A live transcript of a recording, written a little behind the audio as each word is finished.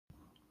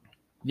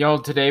Y'all,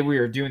 today we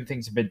are doing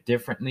things a bit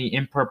differently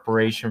in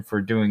preparation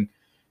for doing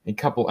a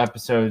couple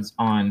episodes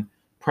on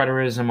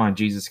preterism, on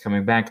Jesus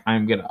coming back.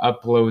 I'm going to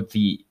upload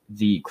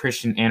the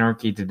Christian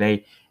Anarchy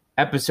Today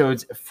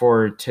episodes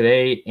for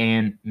today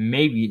and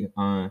maybe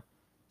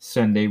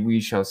Sunday. We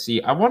shall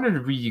see. I wanted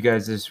to read you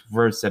guys this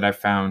verse that I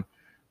found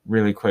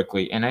really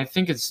quickly, and I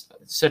think it's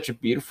such a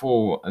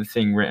beautiful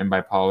thing written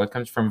by Paul. It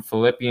comes from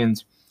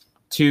Philippians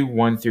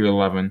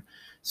 2:1-11.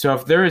 So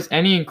if there is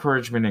any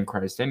encouragement in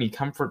Christ, any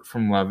comfort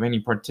from love, any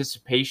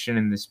participation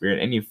in the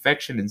Spirit, any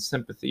affection and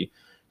sympathy,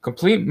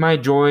 complete my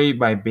joy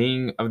by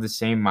being of the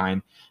same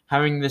mind,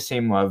 having the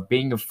same love,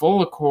 being of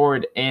full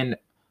accord and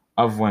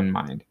of one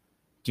mind.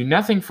 Do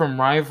nothing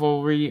from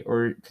rivalry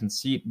or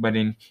conceit, but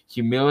in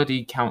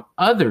humility count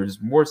others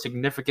more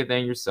significant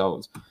than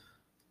yourselves.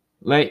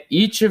 Let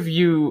each of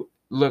you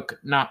look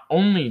not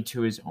only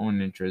to his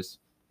own interests,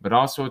 but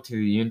also to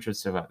the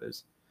interests of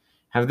others.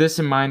 Have this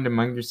in mind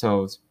among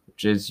yourselves,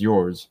 which is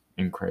yours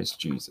in Christ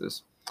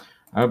Jesus.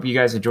 I hope you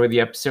guys enjoyed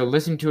the episode.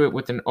 Listen to it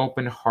with an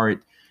open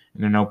heart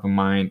and an open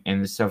mind,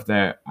 and the stuff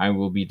that I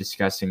will be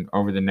discussing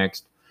over the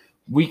next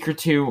week or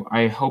two.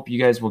 I hope you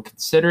guys will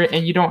consider it,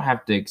 and you don't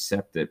have to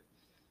accept it.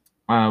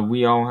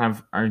 We all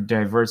have our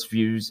diverse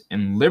views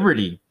and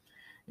liberty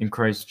in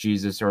Christ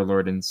Jesus, our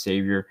Lord and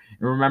Savior.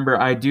 And remember,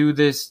 I do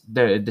this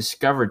to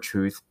discover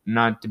truth,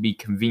 not to be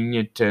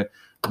convenient to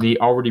the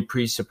already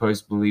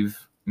presupposed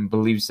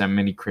beliefs that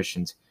many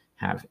Christians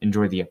have.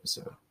 Enjoy the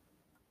episode.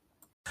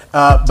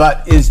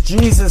 But is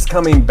Jesus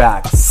coming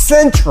back?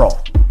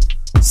 Central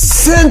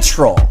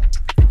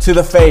to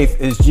the faith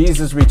is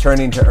Jesus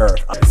returning to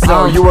earth.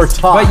 So you were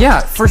taught. But yeah,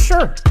 for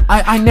sure.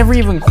 I never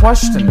even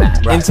questioned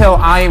that until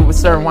I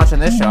started watching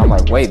this show. I'm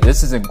like, wait,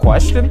 this is in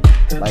question?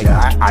 Like,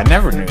 I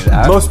never knew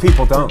that. Most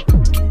people don't.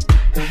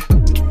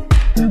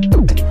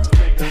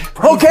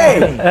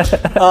 Okay,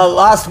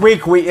 last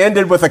week we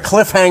ended with a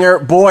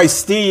cliffhanger. Boy,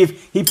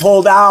 Steve, he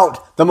pulled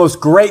out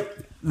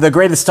the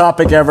greatest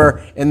topic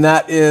ever, and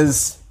that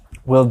is...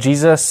 Will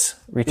Jesus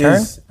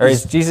return?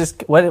 Is Jesus...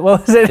 What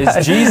was it?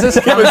 Is Jesus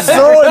coming? It was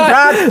so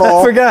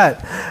impactful. I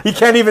forgot. He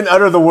can't even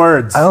utter the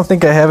words. I don't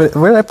think I have it.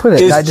 Where did I put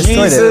it? I Is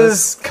destroyed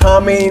Jesus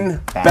coming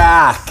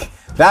back?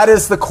 That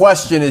is the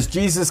question. Is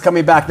Jesus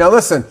coming back? Now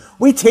listen,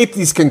 we tape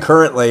these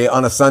concurrently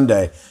on a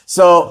Sunday.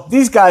 So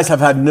these guys have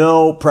had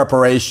no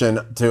preparation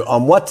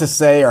on what to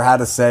say or how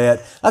to say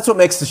it. That's what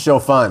makes the show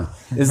fun,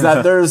 is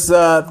that there's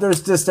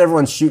just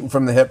everyone shooting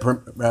from the hip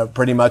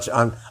pretty much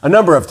on a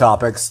number of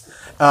topics.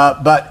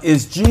 But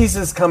is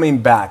Jesus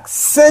coming back?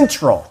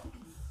 Central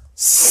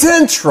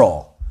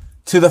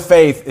to the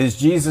faith is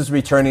Jesus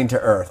returning to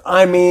earth.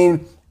 I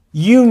mean,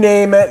 you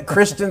name it,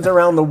 Christians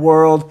around the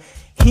world.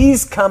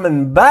 He's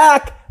coming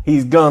back.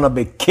 He's going to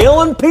be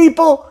killing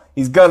people.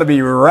 He's going to be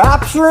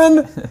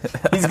rapturing.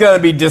 He's going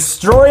to be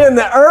destroying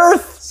the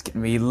earth. He's going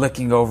to be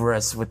looking over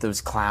us with those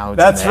clouds.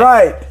 That's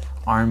right.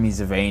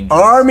 Armies of angels.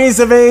 Armies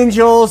of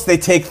angels. They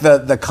take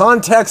the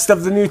context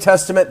of the New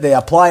Testament. They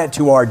apply it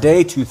to our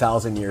day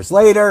 2,000 years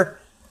later.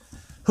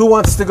 Who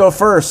wants to go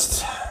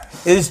first?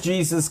 Is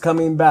Jesus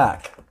coming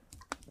back?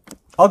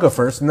 I'll go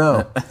first.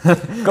 No.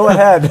 Go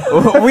ahead.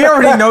 We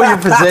already know your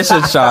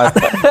position, Sean.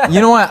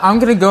 You know what? I'm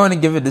going to go in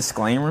and give a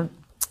disclaimer.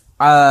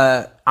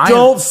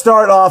 Don't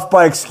start off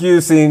by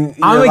excusing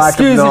your I'm lack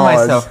excusing of knowledge.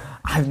 myself.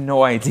 I have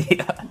no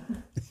idea.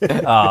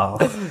 Oh.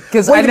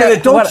 Because Wait a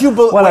minute. Don't you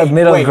believe... What a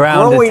middle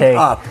ground to take.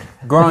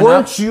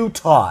 Weren't you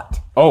taught?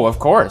 Oh, of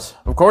course.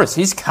 Of course.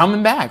 He's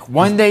coming back.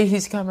 One day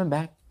he's coming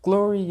back.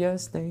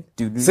 Glorious day.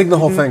 Sing the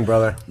whole thing,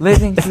 brother.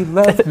 Living to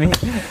love me.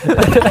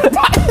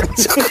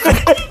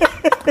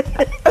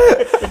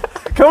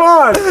 Come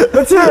on,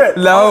 let's hear it.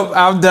 No,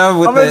 I'm done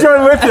with it. I'm going to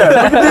join with you.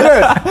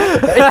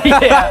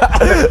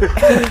 We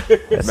can do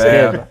this.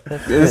 Man,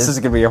 this is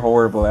going to be a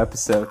horrible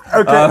episode.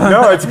 Okay,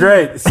 no, it's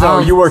great. So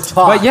you were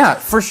taught. But yeah,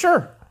 for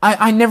sure.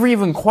 I never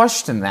even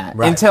questioned that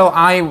until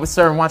I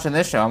started watching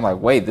this show. I'm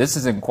like, wait, this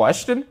is in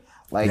question?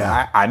 Like,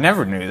 I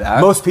never knew that.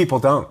 Most people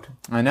don't.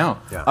 I know.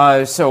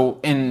 Yeah. So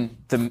in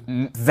the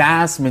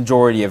vast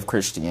majority of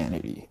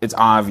Christianity, it's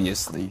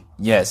obviously,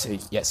 yes,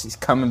 he's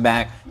coming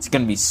back. It's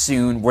going to be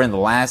soon. We're in the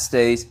last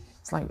days.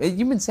 It's like,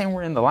 you've been saying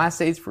we're in the last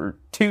days for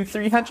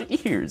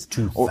 200-300 years.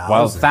 2,000.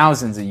 Well,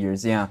 thousands of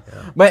years, yeah.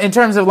 But in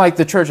terms of like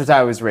the churches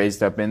I was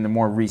raised up in, the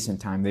more recent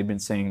time, they've been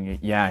saying,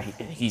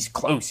 he's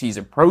close, he's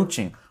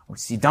approaching. Or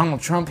see Donald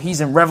Trump, he's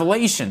in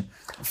Revelation.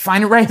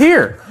 Find it right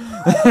here.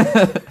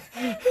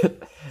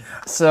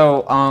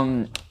 So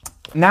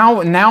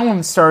now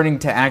I'm starting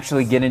to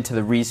actually get into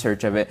the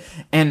research of it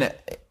and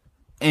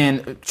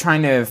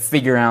trying to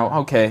figure out,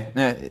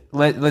 okay,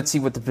 let's see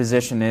what the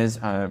position is,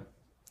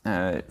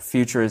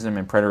 futurism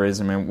and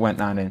preterism and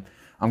whatnot. And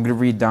I'm going to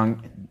read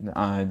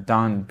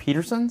Don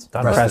Peterson's?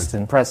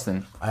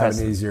 Preston. I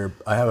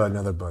have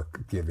another book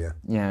to give you.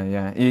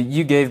 Yeah.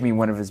 You gave me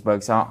one of his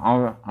books.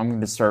 I'm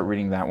going to start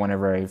reading that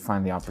whenever I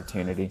find the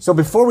opportunity. So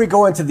before we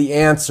go into the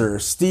answer,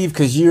 Steve,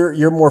 because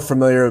you're more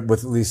familiar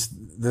with at least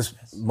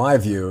my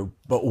view,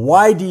 but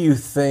why do you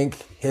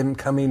think him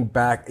coming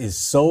back is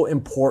so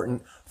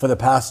important for the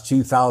past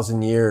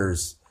 2,000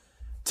 years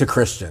to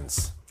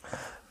Christians?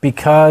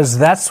 Because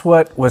that's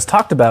what was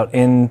talked about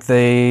in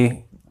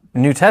the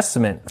New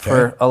Testament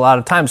for a lot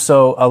of time.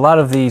 So a lot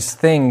of these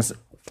things,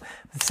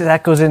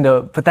 that goes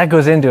into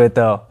it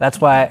though. That's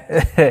why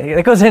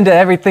it goes into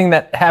everything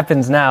that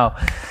happens now.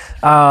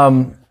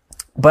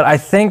 But I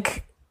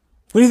think...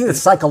 What do you think the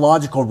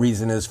psychological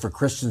reason is for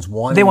Christians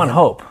wanting... They want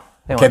hope.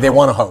 They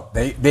want to hope.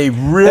 They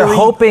really They're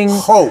hoping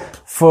hope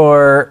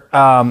for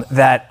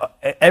that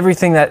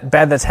everything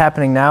bad that's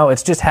happening now,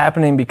 it's just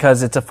happening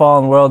because it's a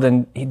fallen world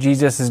and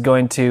Jesus is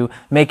going to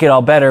make it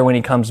all better when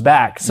he comes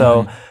back.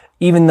 So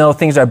even though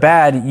things are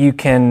bad, you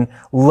can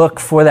look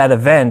for that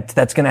event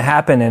that's going to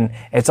happen and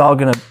it's all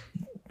going to,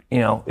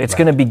 it's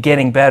going to be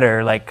getting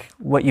better, like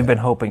what you've been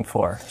hoping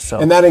for. So,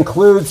 and that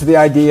includes the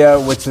idea,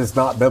 which is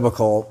not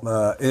biblical,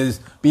 is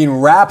being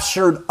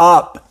raptured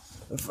up.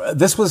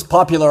 This was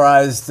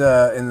popularized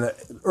in the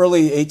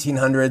early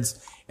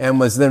 1800s and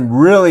was then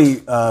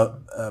really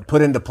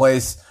put into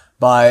place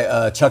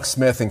by Chuck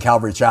Smith and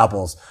Calvary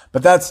Chapels.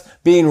 But that's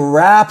being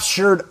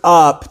raptured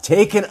up,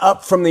 taken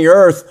up from the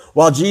earth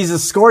while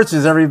Jesus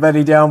scorches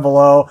everybody down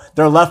below.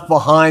 They're left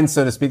behind,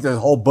 so to speak. There's a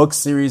whole book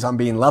series on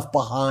being left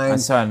behind. I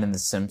saw it in The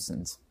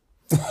Simpsons.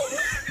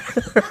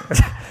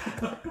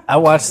 I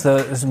watched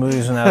those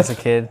movies when I was a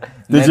kid.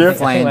 Did you? I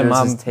think my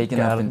mom taken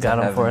up into got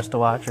them heaven. for us to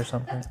watch or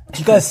something. Did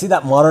you guys see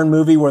that modern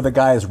movie where the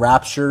guy is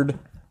raptured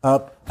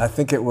up? I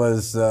think it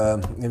was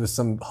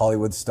some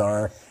Hollywood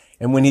star.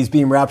 And when he's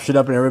being raptured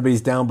up and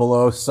everybody's down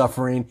below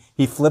suffering,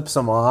 he flips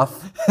them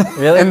off.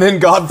 Really? And then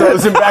God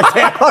throws him back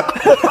down.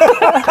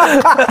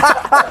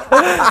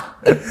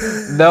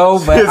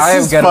 No, but It's I am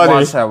just going to funny.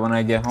 watch that when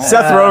I get home.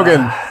 Seth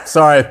Rogen.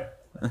 Sorry.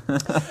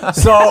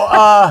 So,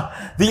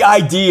 the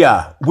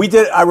idea.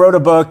 I wrote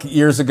a book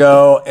years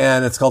ago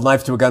and it's called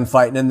Knife to a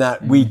Gunfight. And in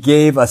that we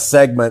gave a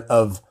segment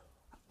of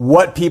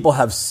what people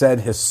have said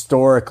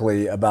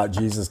historically about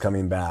Jesus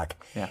coming back.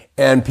 Yeah.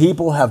 And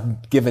people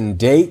have given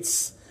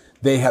dates.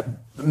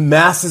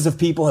 Masses of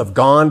people have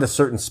gone to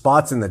certain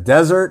spots in the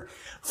desert.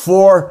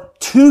 For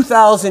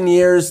 2,000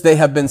 years, they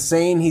have been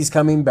saying he's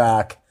coming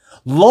back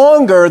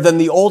longer than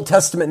the Old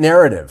Testament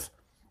narrative.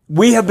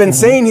 We have been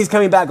saying he's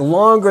coming back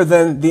longer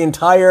than the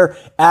entire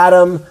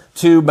Adam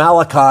to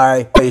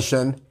Malachi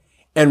nation,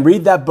 and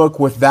read that book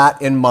with that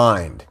in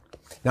mind.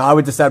 Now, I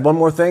would just add one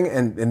more thing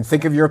and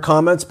think of your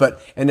comments,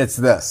 and it's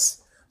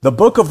this. The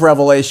book of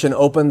Revelation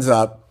opens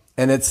up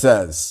and it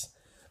says,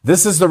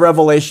 "This is the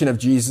revelation of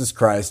Jesus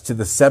Christ to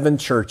the 7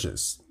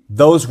 churches."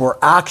 Those were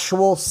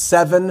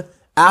seven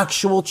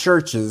actual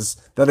churches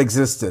that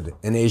existed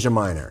in Asia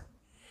Minor.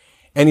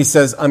 And he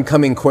says, "I'm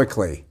coming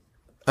quickly.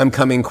 I'm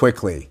coming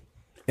quickly.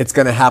 It's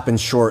going to happen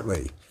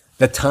shortly.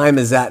 The time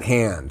is at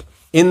hand."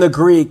 In the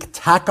Greek,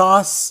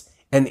 takos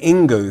and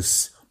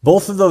ingus,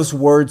 both of those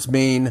words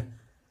mean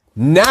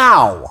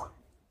now.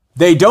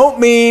 They don't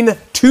mean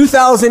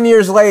 2,000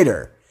 years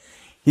later.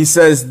 He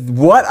says,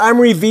 what I'm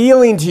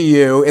revealing to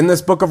you in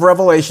this book of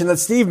Revelation that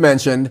Steve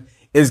mentioned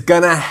is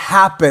going to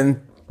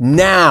happen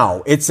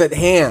now. It's at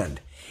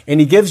hand. And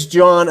he gives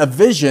John a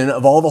vision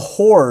of all the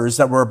horrors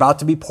that were about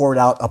to be poured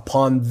out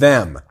upon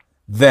them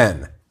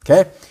then.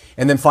 Okay?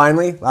 And then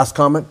finally, last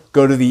comment,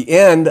 go to the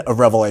end of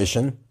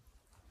Revelation.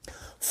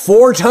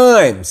 4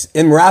 times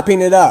in wrapping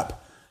it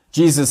up,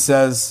 Jesus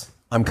says,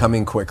 "I'm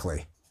coming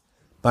quickly.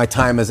 My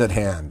time is at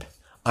hand.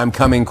 I'm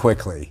coming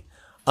quickly.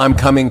 I'm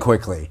coming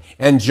quickly."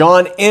 And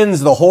John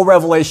ends the whole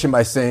Revelation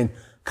by saying,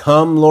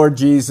 "Come, Lord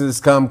Jesus,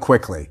 come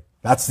quickly."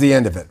 That's the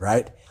end of it,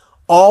 right?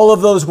 All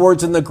of those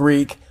words in the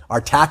Greek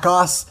are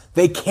takos.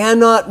 They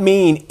cannot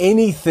mean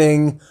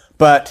anything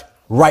but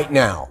right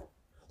now.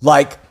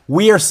 Like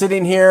we are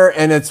sitting here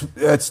and it's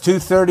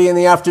 2:30 in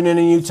the afternoon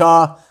in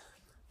Utah.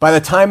 By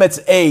the time it's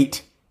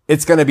 8,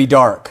 it's going to be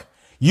dark.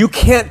 You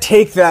can't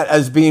take that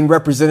as being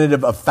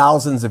representative of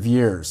thousands of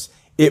years.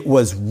 It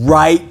was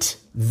right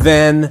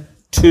then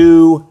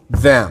to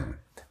them.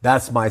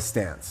 That's my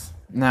stance.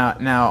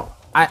 Now,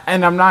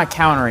 I'm not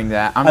countering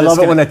that. I love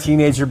it when a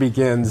teenager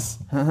begins.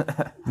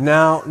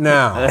 Now.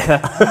 No.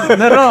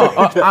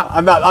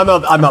 I'm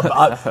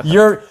not.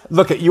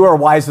 You are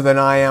wiser than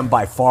I am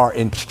by far,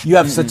 and you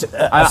have such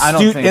I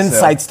don't astute think so.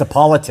 insights to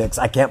politics.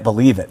 I can't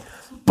believe it.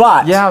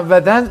 But Yeah,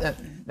 but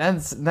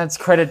that's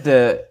credit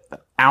to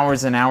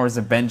hours and hours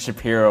of Ben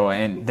Shapiro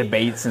and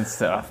debates and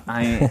stuff.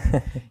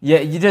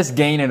 You just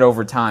gain it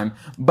over time.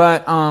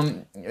 But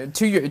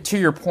to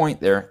your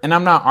point there, and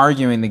I'm not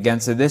arguing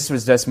against it. This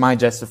was just my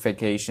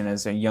justification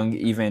as a young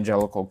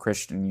evangelical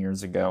Christian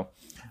years ago.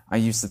 I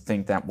used to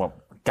think that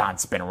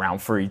God's been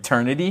around for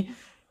eternity.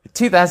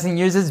 2,000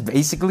 years is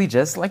basically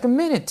just like a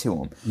minute to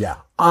him. yeah,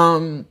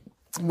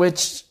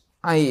 Which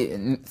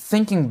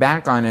thinking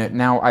back on it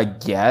now, I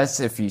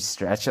guess if you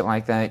stretch it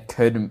like that,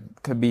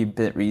 could be a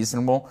bit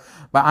reasonable.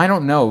 But I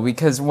don't know,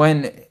 because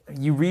when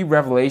you read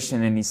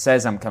Revelation and he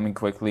says, "I'm coming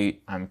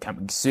quickly, I'm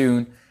coming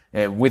soon,"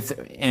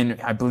 and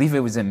I believe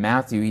it was in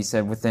Matthew, he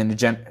said within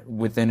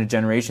a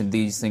generation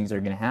these things are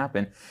going to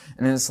happen,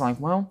 and then it's like,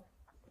 well,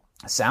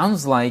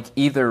 sounds like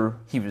either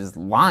he was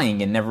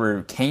lying and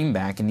never came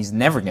back, and he's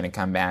never going to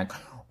come back,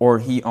 or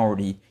he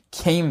already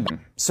came.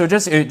 So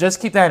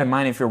just keep that in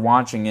mind if you're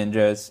watching and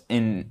just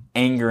in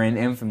anger and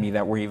infamy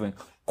that we're even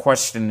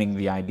questioning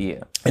the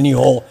idea. And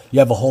you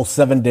have a whole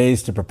 7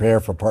 days to prepare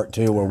for part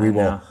 2, where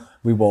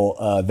we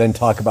will then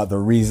talk about the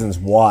reasons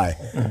why.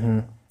 Mm-hmm.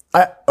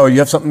 You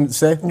have something to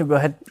say? No, go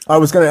ahead. I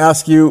was going to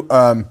ask you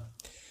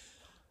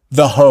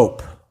the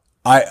hope.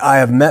 I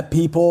have met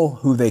people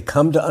who they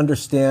come to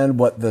understand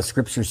what the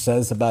scripture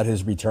says about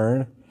his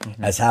return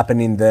as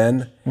happening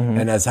then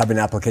and as having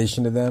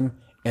application to them.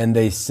 And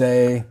they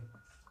say,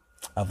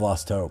 I've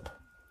lost hope.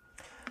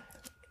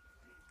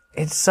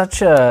 It's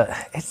such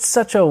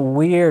a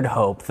weird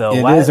hope, though.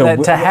 It is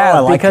to have, I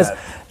like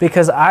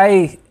because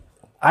I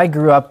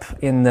grew up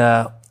in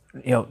the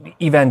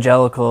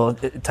evangelical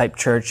type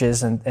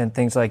churches and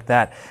things like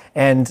that,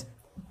 and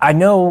I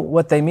know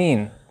what they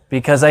mean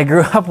because I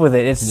grew up with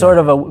it. It's sort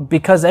of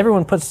because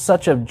everyone puts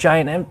such a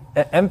giant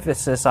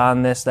emphasis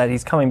on this, that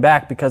he's coming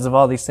back because of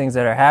all these things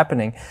that are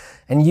happening,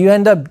 and you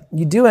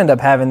do end up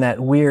having that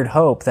weird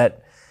hope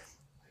that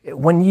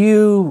when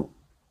you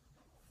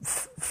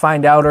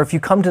find out, or if you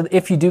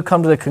do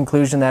come to the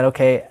conclusion that,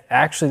 okay,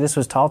 actually this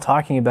was all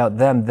talking about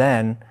them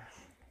then,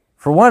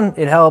 for one,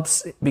 it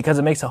helps because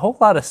it makes a whole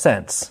lot of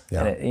sense.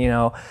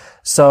 Yeah.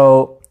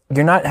 So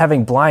you're not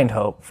having blind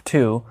hope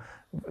too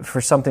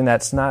for something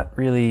that's not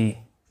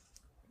really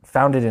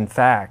founded in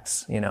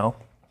facts,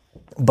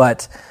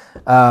 but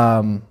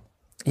you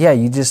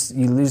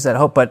lose that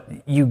hope, but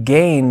you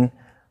gain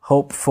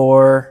hope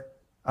for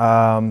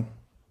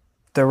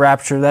the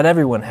rapture that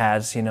everyone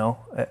has,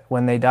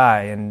 when they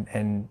die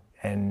and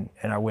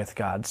are with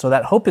God. So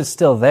that hope is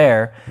still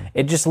there.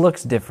 It just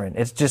looks different.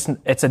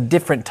 It's a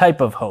different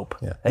type of hope.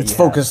 Yeah. It's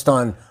focused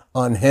on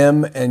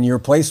him and your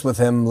place with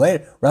him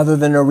later, rather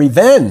than a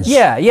revenge.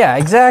 Yeah,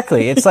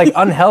 exactly. It's like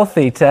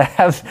unhealthy to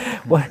have.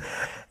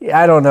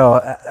 I don't know.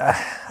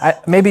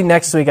 Maybe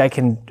next week I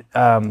can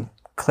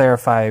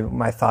clarify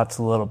my thoughts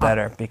a little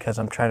better, because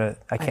I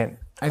can't.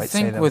 I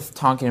think with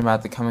talking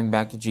about the coming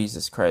back of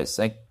Jesus Christ,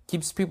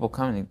 keeps people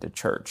coming to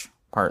church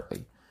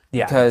partly.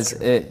 Yeah, because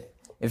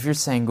if you're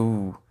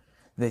saying,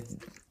 that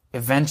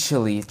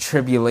eventually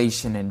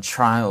tribulation and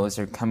trials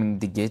are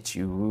coming to get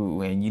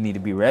you, and you need to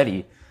be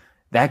ready,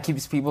 that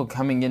keeps people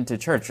coming into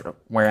church.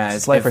 Whereas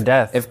it's life or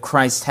death. If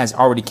Christ has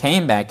already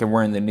came back and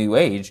we're in the new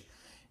age,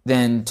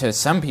 then to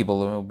some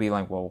people it will be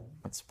like, well,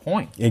 what's the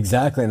point?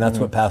 Exactly, and that's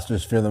what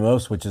pastors fear the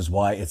most, which is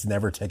why it's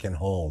never taken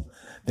hold.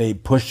 They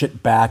push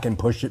it back and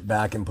push it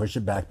back and push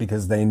it back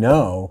because they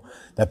know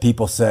that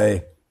people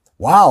say,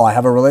 wow, I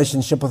have a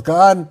relationship with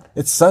God.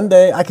 It's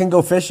Sunday. I can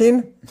go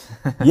fishing.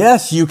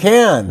 Yes, you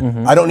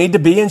can. I don't need to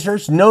be in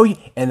church. No.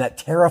 And that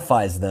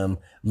terrifies them,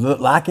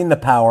 lacking the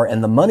power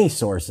and the money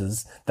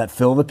sources that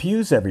fill the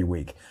pews every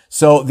week.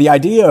 So the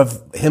idea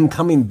of him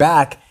coming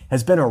back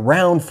has been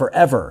around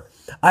forever.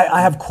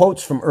 I have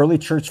quotes from early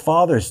church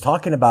fathers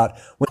talking about,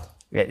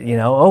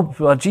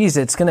 geez,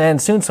 it's going to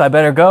end soon, so I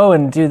better go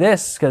and do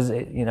this, because,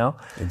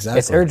 exactly.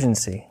 It's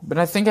urgency. But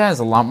I think it has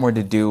a lot more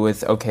to do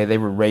with, okay, they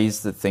were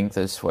raised to think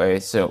this way,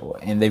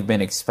 and they've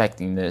been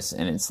expecting this,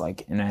 and it's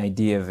like an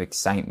idea of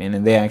excitement,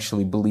 and they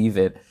actually believe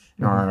it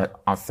and are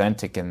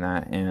authentic in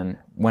that. And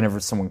whenever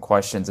someone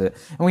questions it,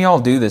 and we all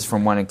do this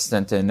from one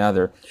extent to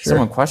another,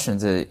 someone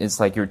questions it, it's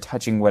like you're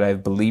touching what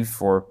I've believed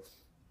for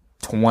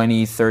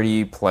 20,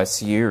 30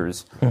 plus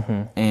years.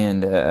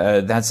 And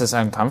that's just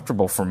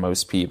uncomfortable for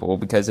most people,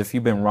 because if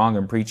you've been wrong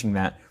in preaching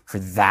that for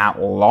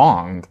that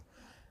long,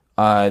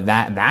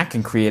 that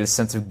can create a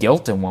sense of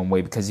guilt in one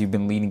way, because you've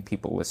been leading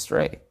people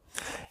astray.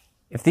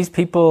 If these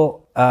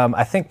people,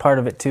 I think part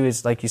of it too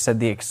is, like you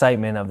said, the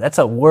excitement of, that's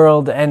a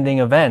world-ending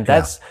event.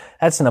 That's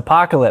an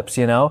apocalypse,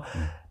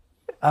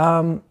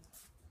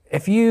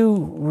 If you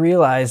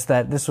realize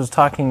that this was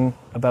talking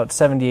about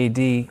 70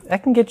 AD,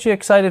 that can get you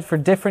excited for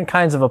different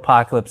kinds of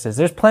apocalypses.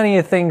 There's plenty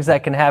of things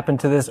that can happen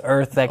to this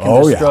earth that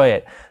can destroy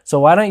it. So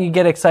why don't you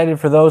get excited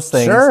for those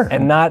things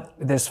and not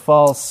this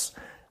false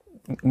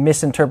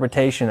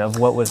misinterpretation of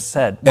what was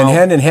said? And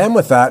hand in hand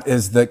with that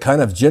is the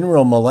kind of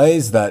general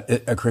malaise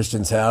that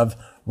Christians have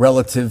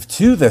relative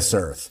to this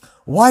earth.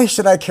 Why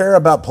should I care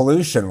about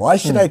pollution? Why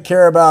should I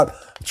care about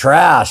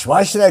trash?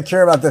 Why should I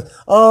care about this?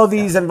 Oh,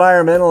 these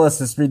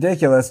environmentalists, it's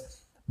ridiculous.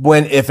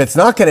 When if it's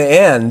not going to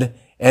end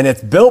and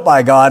it's built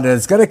by God and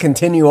it's going to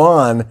continue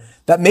on,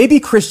 that maybe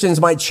Christians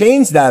might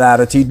change that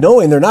attitude,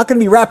 knowing they're not going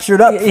to be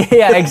raptured up.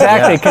 Yeah,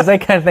 exactly. Because they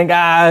kind of think,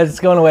 it's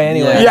going away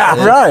anyway.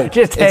 Yeah, right.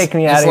 Just take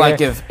me out of here.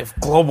 It's like if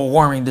global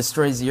warming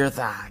destroys the earth,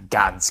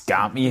 God's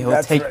got me.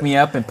 He'll take me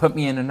up and put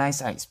me in a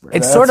nice iceberg.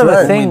 It's sort of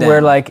a thing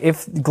where, like,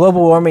 if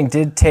global warming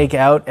did take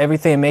out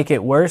everything and make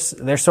it worse,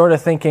 they're sort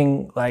of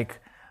thinking, like,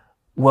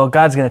 well,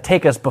 God's going to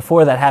take us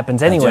before that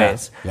happens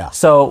anyways. Yeah.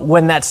 So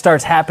when that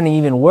starts happening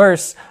even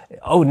worse,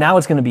 now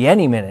it's going to be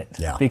any minute.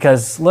 Yeah.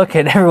 Because look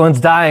at everyone's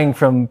dying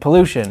from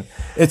pollution.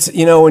 It's,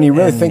 when you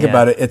really think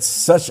about it, it's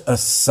such a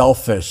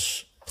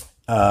selfish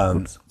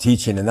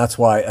teaching. And that's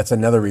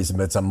another reason,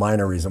 but it's a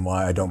minor reason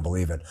why I don't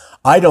believe it.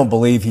 I don't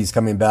believe he's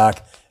coming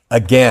back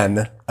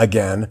again,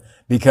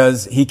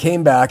 because he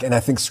came back, and I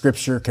think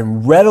Scripture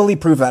can readily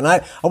prove that. And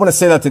I want to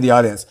say that to the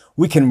audience.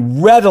 We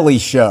can readily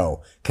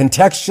show,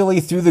 contextually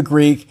through the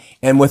Greek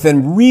and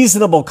within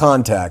reasonable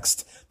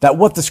context, that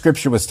what the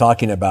Scripture was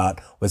talking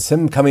about was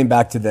him coming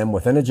back to them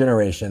within a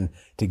generation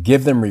to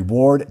give them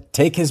reward,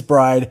 take his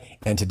bride,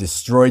 and to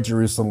destroy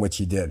Jerusalem, which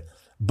he did.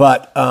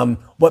 But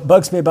what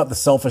bugs me about the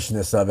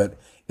selfishness of it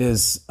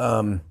is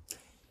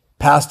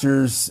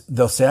pastors,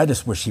 they'll say, I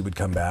just wish he would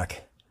come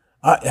back.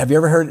 Have you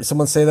ever heard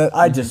someone say that?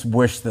 I just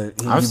wish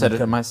that I've said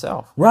it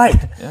myself.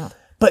 Right. Yeah.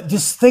 But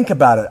just think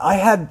about it. I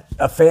had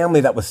a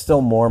family that was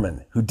still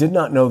Mormon who did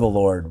not know the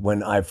Lord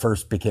when I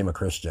first became a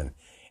Christian.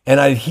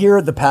 And I'd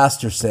hear the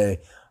pastor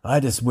say,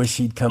 I just wish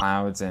he'd come.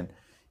 Clouds and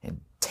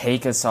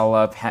take us all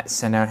up,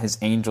 send out his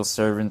angel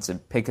servants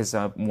and pick us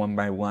up one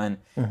by one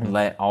and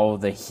let all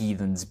the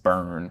heathens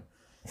burn.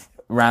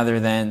 Rather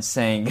than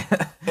saying...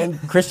 And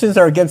Christians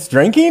are against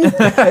drinking?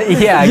 Yeah,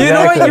 exactly. You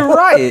know what? You're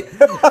right.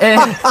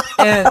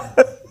 And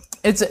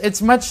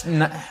it's much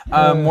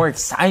more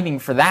exciting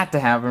for that to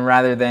happen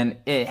rather than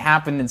it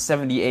happened in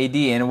 70 AD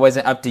and it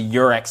wasn't up to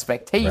your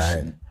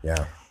expectation. Right.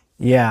 Yeah.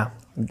 Yeah.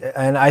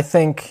 And I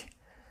think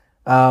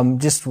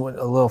just a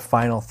little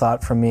final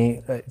thought from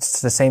me.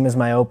 It's the same as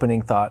my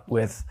opening thought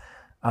with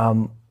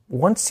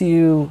once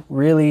you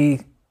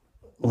really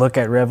look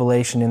at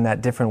Revelation in that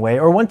different way,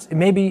 or once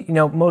maybe,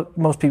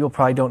 most people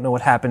probably don't know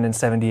what happened in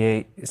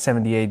 70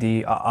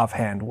 AD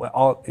offhand,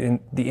 all in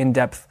the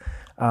in-depth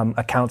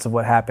accounts of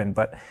what happened,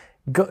 but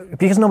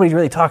because nobody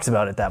really talks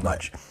about it that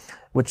much,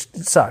 which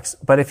sucks.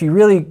 But if you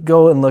really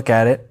go and look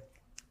at it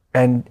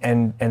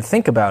and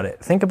think about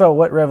it, think about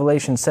what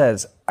Revelation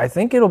says, I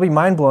think it'll be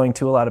mind-blowing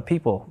to a lot of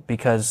people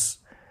because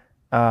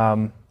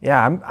I'm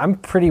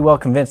pretty well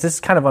convinced. This is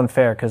kind of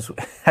unfair because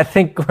I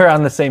think we're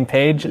on the same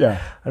page.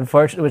 Yeah.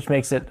 Unfortunately, which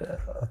makes it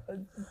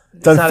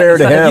it's unfair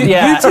to him.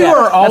 You two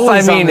are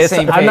always on the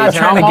same page. I'm not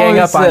trying to gang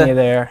up on you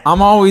there.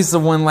 I'm always the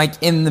one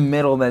in the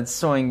middle that's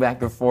swinging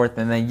back and forth,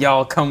 and then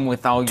y'all come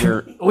with all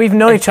your. We've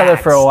known each other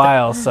for a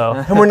while, so.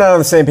 And we're not on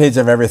the same page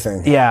of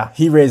everything. Yeah.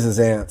 He raises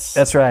ants.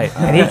 That's right,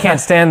 and he can't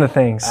stand the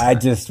things.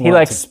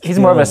 He's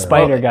more of a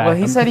spider guy. Well,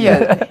 he said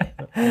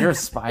you're a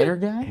spider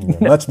guy.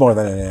 Yeah, much more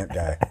than an ant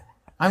guy.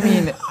 I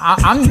mean,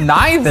 I'm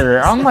neither.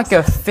 I'm like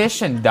a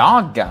fish and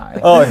dog guy.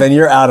 Oh, then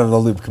you're out of the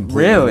loop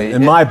completely. Really?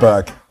 In my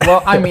book.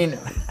 Well, I mean,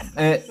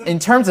 in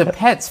terms of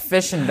pets,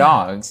 fish and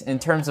dogs, in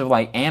terms of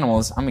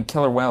animals, I'm a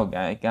killer whale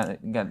guy.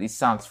 Got these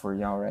socks for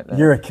y'all right there.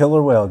 You're a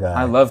killer whale guy.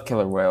 I love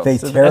killer whales. They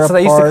tear That's what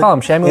they used to call him,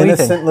 apart Shamu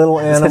innocent Ethan. little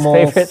It's animals.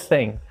 his favorite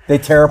thing. They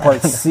tear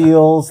apart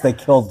seals. They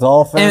kill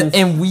dolphins.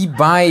 And we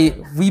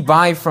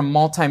buy from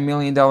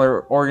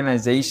multi-million-dollar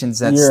organizations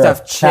that You're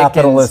stuff a chickens.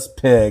 capitalist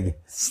pig.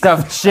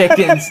 Stuffed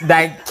chickens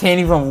that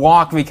can't even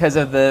walk because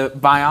of the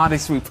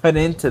biotics we put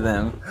into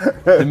them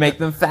to make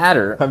them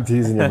fatter. I'm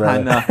teasing you, brother.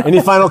 I know.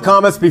 Any final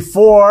comments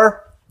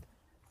before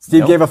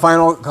Steve gave a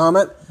final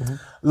comment? Mm-hmm.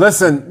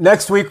 Listen,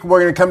 next week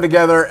we're going to come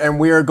together and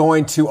we are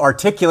going to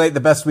articulate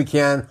the best we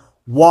can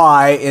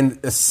why,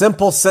 in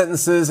simple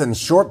sentences and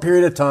short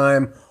period of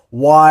time,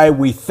 why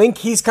we think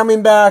he's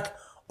coming back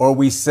or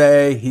we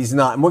say he's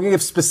not. And we're going to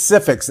give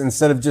specifics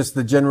instead of just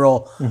the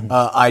general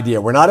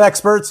idea. We're not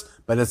experts,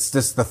 but it's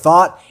just the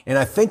thought. And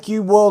I think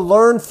you will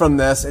learn from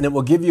this and it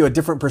will give you a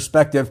different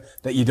perspective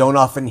that you don't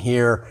often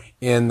hear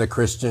in the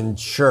Christian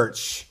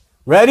church.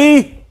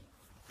 Ready?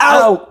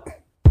 Out!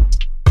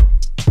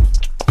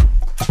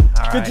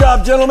 Good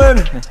job, gentlemen.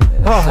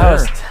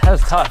 That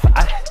was tough.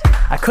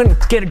 I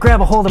couldn't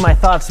grab a hold of my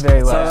thoughts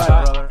very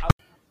well.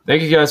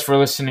 Thank you guys for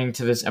listening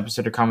to this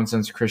episode of Common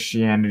Sense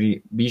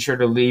Christianity. Be sure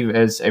to leave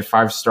us a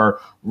 5-star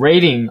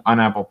rating on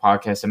Apple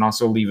Podcasts and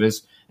also leave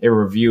us a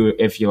review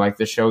if you like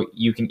the show.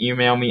 You can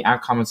email me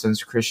at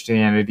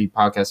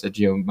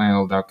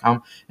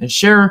commonsensechristianitypodcast@gmail.com and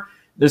share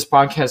this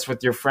podcast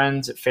with your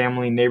friends,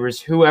 family,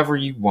 neighbors, whoever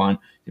you want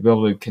to be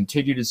able to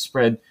continue to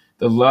spread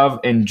the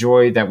love and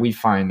joy that we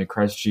find in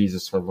Christ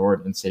Jesus, our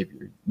Lord and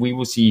Savior. We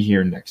will see you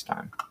here next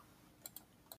time.